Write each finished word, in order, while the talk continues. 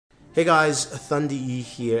Hey guys, Thunder E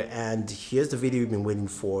here, and here's the video you've been waiting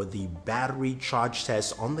for, the battery charge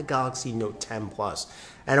test on the Galaxy Note 10 Plus.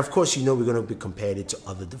 And of course, you know we're going to be comparing it to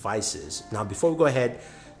other devices. Now, before we go ahead,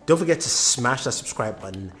 don't forget to smash that subscribe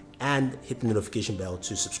button and hit the notification bell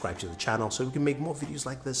to subscribe to the channel so we can make more videos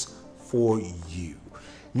like this for you.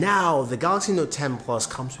 Now, the Galaxy Note 10 Plus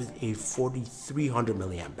comes with a 4300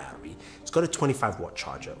 milliamp battery. It's got a 25 watt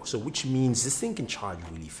charger, so which means this thing can charge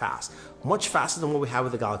really fast, much faster than what we have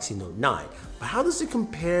with the Galaxy Note 9. But how does it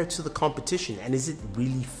compare to the competition, and is it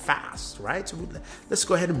really fast, right? So let's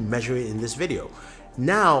go ahead and measure it in this video.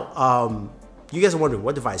 Now, you guys are wondering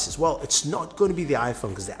what devices? Well, it's not going to be the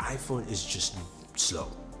iPhone because the iPhone is just slow.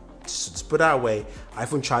 So let's put that away.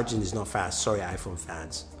 iPhone charging is not fast. Sorry, iPhone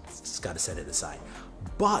fans. Just got to set it aside.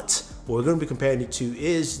 But what we're going to be comparing it to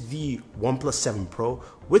is the OnePlus 7 Pro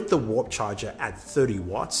with the Warp charger at 30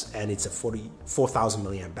 watts, and it's a 4,000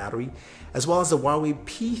 milliamp battery, as well as the Huawei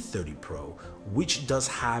P30 Pro, which does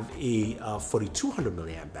have a 4,200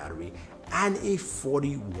 milliamp battery and a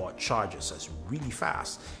 40 watt charger, so it's really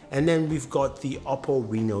fast. And then we've got the Oppo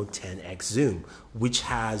Reno 10X Zoom, which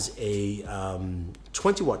has a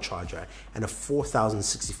 20 watt charger and a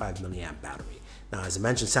 4,065 milliamp battery. Now, as I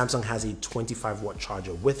mentioned, Samsung has a 25 watt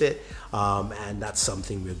charger with it, and that's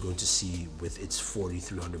something we're going to see with its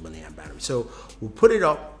 4,300 milliamp battery. So we'll put it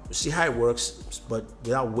up, see how it works, but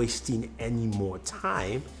without wasting any more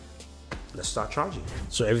time, let's start charging.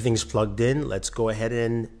 So everything's plugged in. Let's go ahead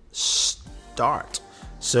and start.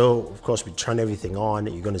 So of course we turn everything on.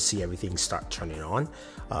 You're going to see everything start turning on,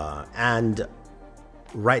 and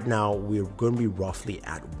right now we're going to be roughly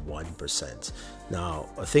at 1%. Now,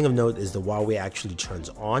 a thing of note is the Huawei actually turns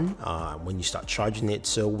on when you start charging it,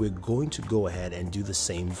 so we're going to go ahead and do the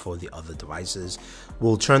same for the other devices.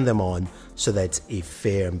 We'll turn them on so that it's a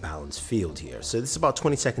fair and balanced field here. So this is about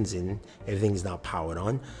 20 seconds in, everything is now powered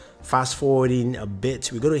on. Fast forwarding a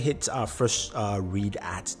bit, we're going to hit our first read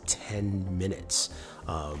at 10 minutes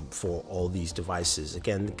for all these devices.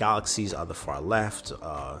 Again, the Galaxies are the far left,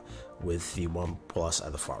 with the OnePlus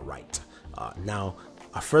at the far right. Now,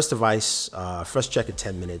 our first device, first check at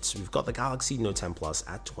 10 minutes, we've got the Galaxy Note 10 Plus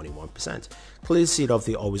at 21%. Clearly see it off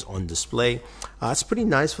the always on display. It's pretty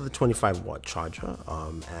nice for the 25 watt charger,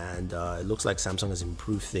 and it looks like Samsung has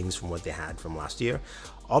improved things from what they had from last year.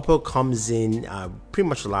 Oppo comes in pretty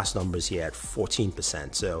much the last numbers here at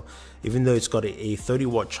 14%. So even though it's got a 30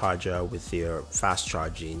 watt charger with their fast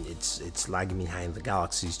charging, it's lagging behind the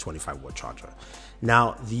Galaxy's 25 watt charger.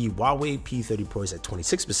 Now, the Huawei P30 Pro is at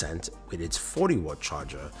 26% with its 40 watt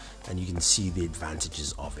charger, and you can see the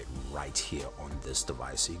advantages of it right here on this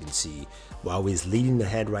device. So you can see Huawei is leading the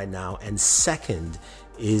head right now, and second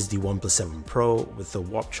is the OnePlus 7 Pro with the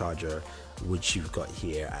Warp charger, which you've got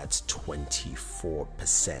here at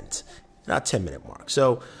 24%, that 10-minute mark.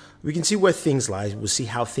 So we can see where things lie. We'll see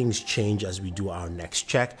how things change as we do our next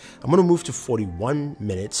check. I'm going to move to 41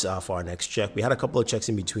 minutes for our next check. We had a couple of checks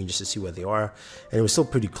in between just to see where they are, and it was still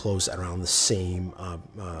pretty close, around the same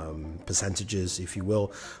percentages, if you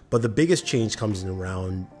will. But the biggest change comes in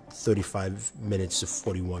around 35 minutes to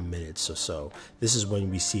 41 minutes or so. This is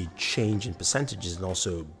when we see a change in percentages and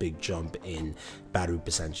also a big jump in battery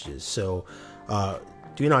percentages. So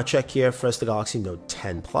doing our check here, first the Galaxy Note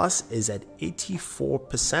 10 Plus is at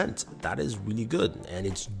 84%. That is really good, and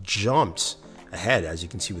it's jumped ahead, as you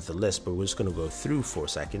can see with the list, but we're just going to go through for a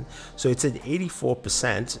second. So it's at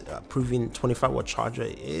 84%, proving 25 watt charger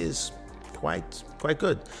is quite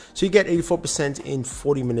good. So you get 84% in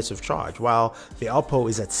 40 minutes of charge, while the Oppo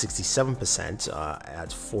is at 67%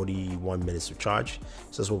 at 41 minutes of charge.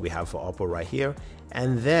 So that's what we have for Oppo right here.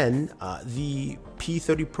 And then the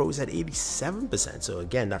P30 Pro is at 87%. So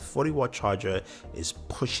again, that 40 watt charger is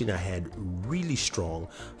pushing ahead really strong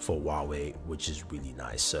for Huawei, which is really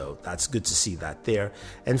nice. So that's good to see that there.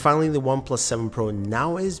 And finally, the OnePlus 7 Pro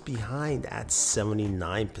now is behind at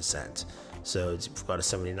 79%. So we've got a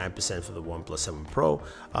 79% for the OnePlus 7 Pro.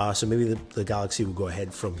 So maybe the Galaxy will go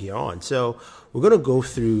ahead from here on. So we're going to go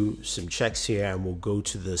through some checks here, and we'll go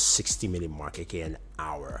to the 60-minute mark, aka an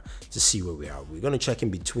hour, to see where we are. We're going to check in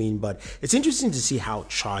between, but it's interesting to see how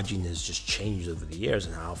charging has just changed over the years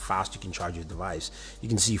and how fast you can charge your device. You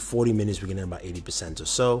can see 40 minutes, we're getting about 80% or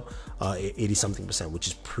so, 80-something percent, which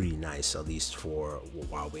is pretty nice, at least for what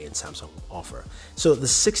Huawei and Samsung offer. So the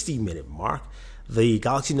 60-minute mark, The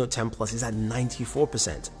Galaxy Note 10 Plus is at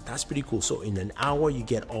 94%. That's pretty cool. So in an hour, you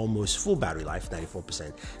get almost full battery life,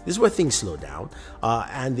 94%. This is where things slow down.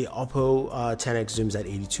 And the Oppo 10X zoom's at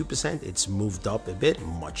 82%. It's moved up a bit,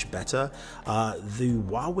 much better. The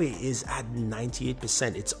Huawei is at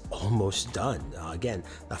 98%. It's almost done. Again,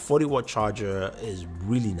 that 40-watt charger is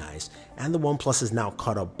really nice. And the OnePlus is now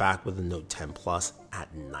caught up back with the Note 10 Plus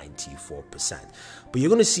at 94%. But you're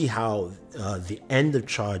going to see how the end of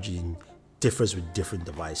charging differs with different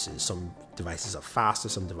devices. Some devices are faster,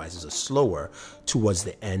 some devices are slower towards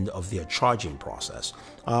the end of their charging process,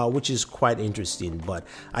 which is quite interesting. But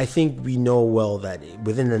I think we know well that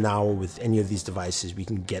within an hour with any of these devices, we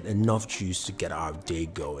can get enough juice to get our day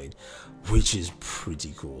going, which is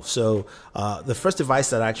pretty cool. So the first device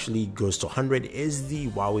that actually goes to 100 is the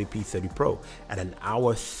Huawei P30 Pro. At an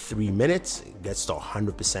hour, 3 minutes, it gets to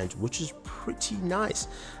 100%, which is pretty nice.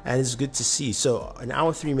 And it's good to see. So an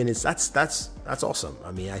hour, 3 minutes, that's awesome.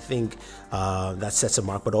 I mean, I think that sets a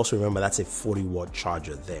mark, but also remember that's a 40-watt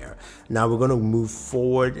charger there. Now we're going to move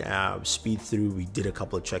forward, speed through. We did a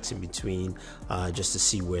couple of checks in between just to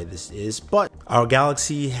see where this is. But our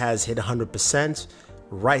Galaxy has hit 100%.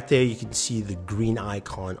 Right there, you can see the green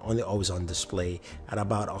icon on the always-on display at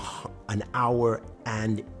about an hour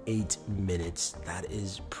and 8 minutes. That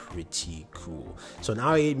is pretty cool. So an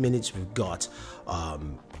hour, 8 minutes, we've got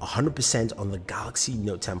 100% on the Galaxy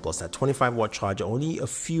Note 10 Plus, that 25-watt charger, only a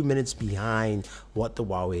few minutes behind what the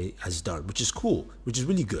Huawei has done, which is cool, which is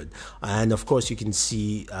really good. And of course, you can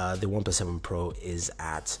see the OnePlus 7 Pro is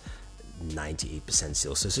at 98%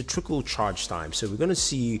 still. So it's a trickle charge time. So we're going to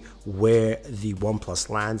see where the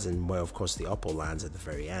OnePlus lands and where, of course, the Oppo lands at the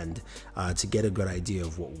very end to get a good idea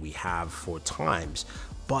of what we have for times.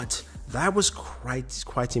 But that was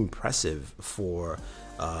quite impressive for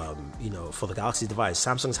for the Galaxy device.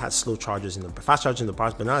 Samsung's had slow chargers in the fast chargers in the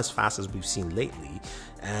past, but not as fast as we've seen lately.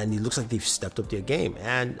 And it looks like they've stepped up their game.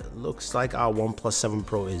 And looks like our OnePlus 7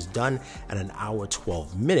 Pro is done at an hour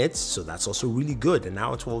 12 minutes. So that's also really good. An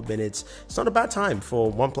hour 12 minutes. It's not a bad time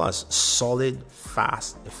for OnePlus. Solid,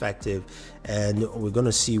 fast, effective. And we're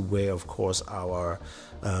gonna see where, of course, our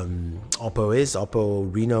Oppo is.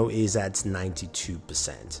 Oppo Reno is at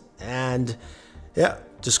 92%. And yeah,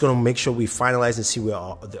 just gonna make sure we finalize and see where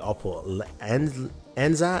the Oppo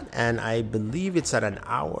ends at, and I believe it's at an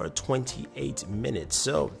hour 28 minutes.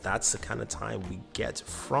 So that's the kind of time we get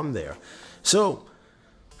from there. So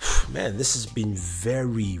man, this has been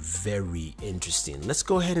very interesting. Let's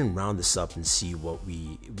go ahead and round this up and see what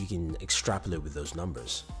we can extrapolate with those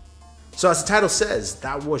numbers. So as the title says,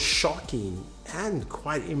 that was shocking and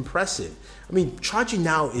quite impressive. I mean, charging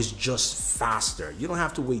now is just faster. You don't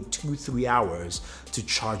have to wait 2-3 hours to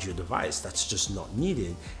charge your device. That's just not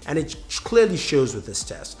needed. And it clearly shows with this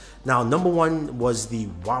test. Now, number one was the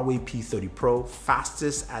Huawei P30 Pro,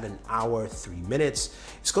 fastest at an hour, 3 minutes.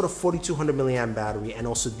 It's got a 4200 milliamp battery and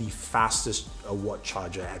also the fastest watt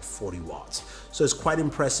charger at 40 watts. So it's quite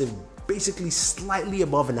impressive, basically slightly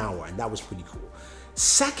above an hour, and that was pretty cool.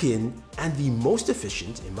 Second, and the most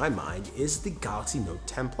efficient in my mind, is the Galaxy Note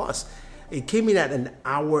 10 Plus. It came in at an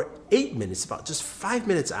hour, 8 minutes, about just 5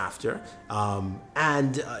 minutes after,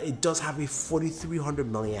 and it does have a 4300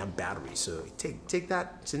 milliamp battery. So take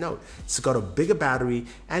that to note. It's got a bigger battery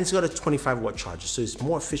and it's got a 25-watt charger, so it's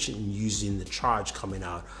more efficient in using the charge coming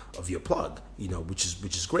out of your plug, which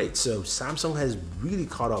is great. So Samsung has really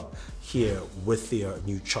caught up here with their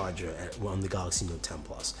new charger on the Galaxy Note 10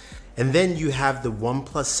 Plus. And then you have the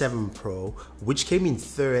OnePlus 7 Pro, which came in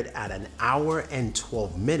third at an hour and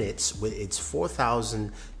 12 minutes with its 4000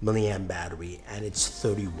 milliamp battery and its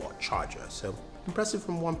 30-watt charger. So impressive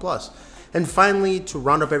from OnePlus. And finally, to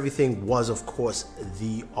round up everything, was of course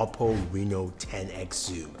the Oppo Reno 10X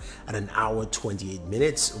Zoom at an hour 28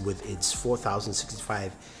 minutes with its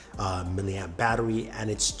 4065 milliamp battery and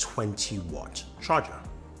its 20-watt charger.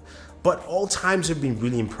 But all times have been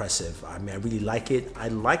really impressive. I mean, I really like it. I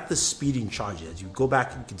like the speeding charges. As you go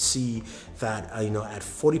back, you can see that, at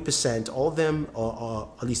 40%, all of them, or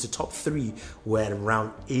at least the top three, were at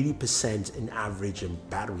around 80% in average in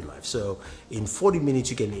battery life. So in 40 minutes,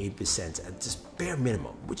 you get an 8% at just bare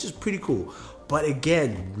minimum, which is pretty cool. But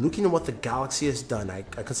again, looking at what the Galaxy has done, I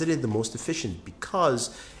consider it the most efficient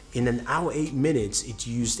because in an hour, 8 minutes, it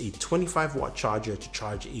used a 25-watt charger to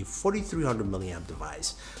charge a 4300 milliamp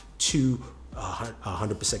device to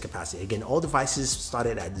 100% capacity. Again, all devices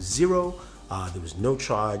started at 0. There was no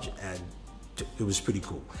charge, and it was pretty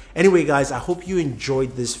cool. Anyway guys, I hope you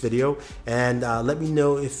enjoyed this video, and let me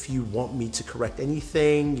know if you want me to correct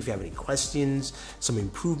anything, if you have any questions, some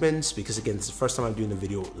improvements, because again, it's the first time I'm doing a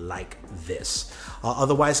video like this.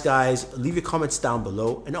 Otherwise guys, leave your comments down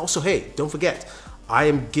below, and also hey, don't forget, I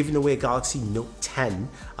am giving away a Galaxy Note 10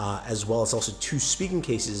 as well as also 2 speaking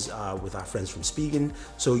cases with our friends from Spigen.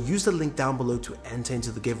 So use the link down below to enter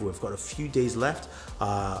into the giveaway. We've got a few days left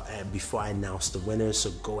before I announce the winners,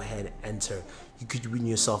 so go ahead and enter. You could win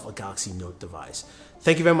yourself a Galaxy Note device.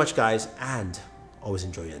 Thank you very much guys, and always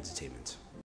enjoy your entertainment.